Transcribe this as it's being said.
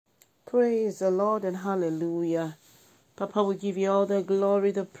Praise the Lord and hallelujah. Papa, we give you all the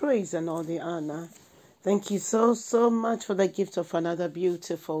glory, the praise, and all the honor. Thank you so much for the gift of another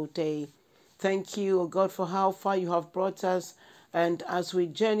beautiful day. Thank you, O God, for how far you have brought us. And as we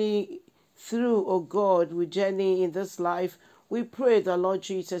journey through, O God, we journey in this life, we pray that, Lord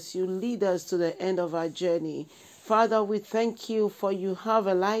Jesus, you lead us to the end of our journey. Father, we thank you for you have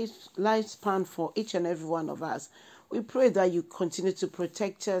a lifespan for each and every one of us. We pray that you continue to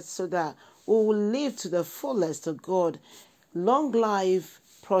protect us so that we will live to the fullest of God. Long life,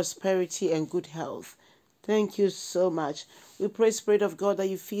 prosperity, and good health. Thank you so much. We pray, Spirit of God, that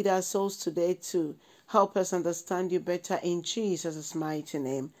you feed our souls today to help us understand you better in Jesus' mighty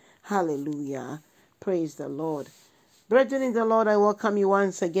name. Hallelujah. Praise the Lord. Brethren in the Lord, I welcome you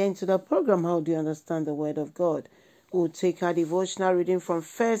once again to the program, How Do You Understand the Word of God? We'll take our devotional reading from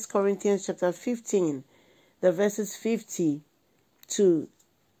 1 Corinthians chapter 15, the verses 50 to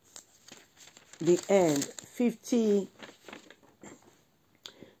the end.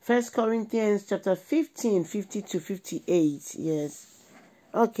 1 Corinthians chapter 15, 50 to 58. Yes.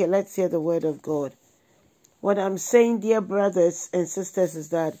 Okay, let's hear the word of God. What I'm saying, dear brothers and sisters, is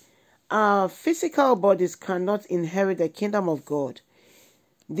that our physical bodies cannot inherit the kingdom of God.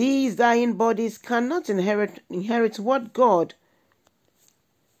 These dying bodies cannot inherit what God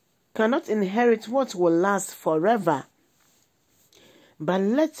cannot inherit what will last forever. But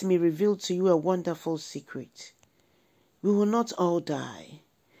let me reveal to you a wonderful secret. We will not all die,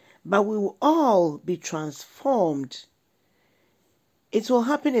 but we will all be transformed. It will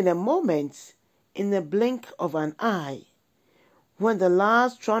happen in a moment, in the blink of an eye, when the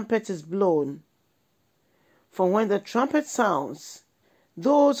last trumpet is blown. For when the trumpet sounds,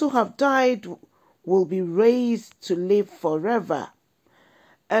 those who have died will be raised to live forever,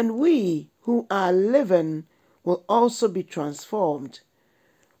 and we who are living will also be transformed.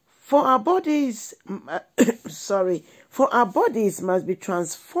 For our bodies must be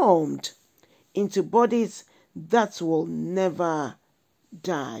transformed into bodies that will never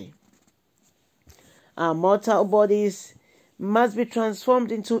die. Our mortal bodies must be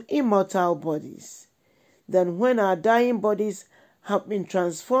transformed into immortal bodies. Then when our dying bodies have been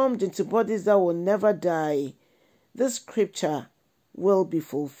transformed into bodies that will never die, this scripture will be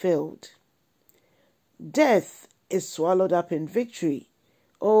fulfilled. Death is swallowed up in victory.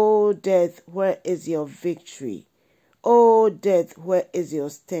 O death, where is your victory? O death, where is your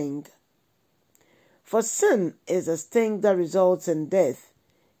sting? For sin is a sting that results in death,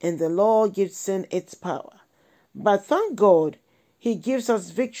 and the law gives sin its power. But thank God, he gives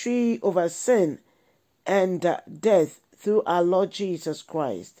us victory over sin and death through our Lord Jesus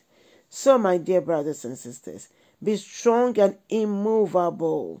Christ. So, my dear brothers and sisters, be strong and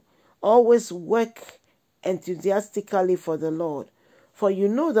immovable. Always work enthusiastically for the Lord, for you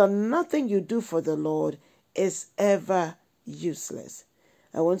know that nothing you do for the Lord is ever useless.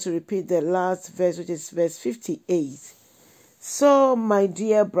 I want to repeat the last verse, which is verse 58. So, my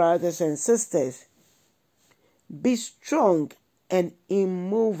dear brothers and sisters, be strong and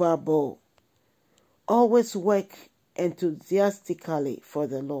immovable. Always work enthusiastically for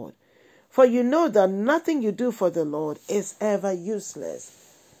the Lord, for you know that nothing you do for the Lord is ever useless.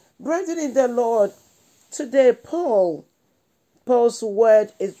 Brethren in the Lord, today Paul's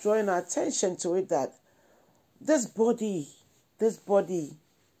word is drawing our attention to it that this body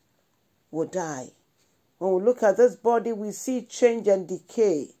will die. When we look at this body, we see change and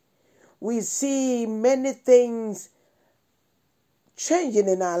decay. We see many things changing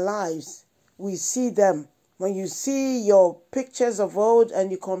in our lives. We see them. When you see your pictures of old and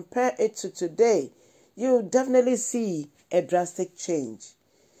you compare it to today, you definitely see a drastic change.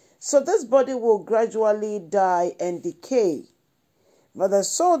 So this body will gradually die and decay. But the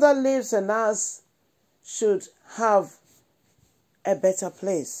soul that lives in us should have a better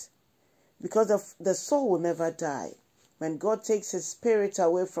place, because the soul will never die. When God takes his spirit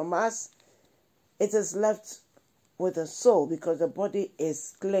away from us, it is left with the soul, because the body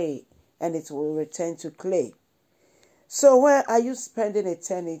is clay and it will return to clay. So where are you spending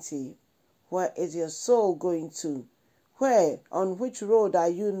eternity? Where is your soul going to? On which road are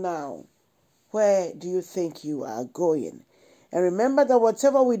you now? Where do you think you are going? And remember that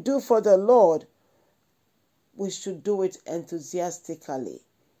whatever we do for the Lord, we should do it enthusiastically.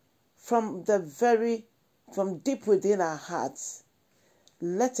 From deep within our hearts,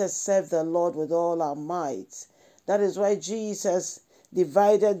 let us serve the Lord with all our might. That is why Jesus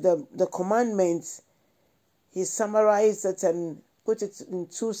divided the commandments. He summarized it and put it in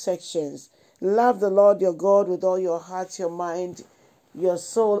two sections. Love the Lord your God with all your heart, your mind, your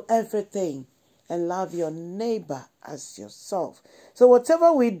soul, everything. and love your neighbor as yourself. So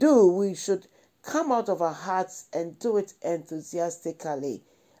whatever we do, we should come out of our hearts and do it enthusiastically,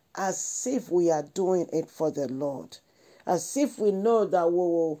 as if we are doing it for the Lord, as if we know that we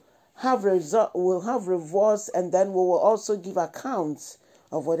will have rewards, and then we will also give accounts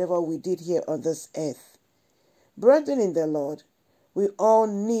of whatever we did here on this earth. Brethren in the Lord, we all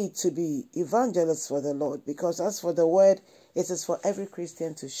need to be evangelists for the Lord, because as for the word, it is for every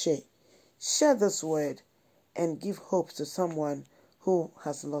Christian to share. Share this word and give hope to someone who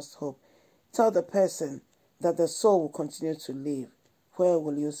has lost hope. Tell the person that the soul will continue to live. Where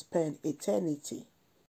will you spend eternity?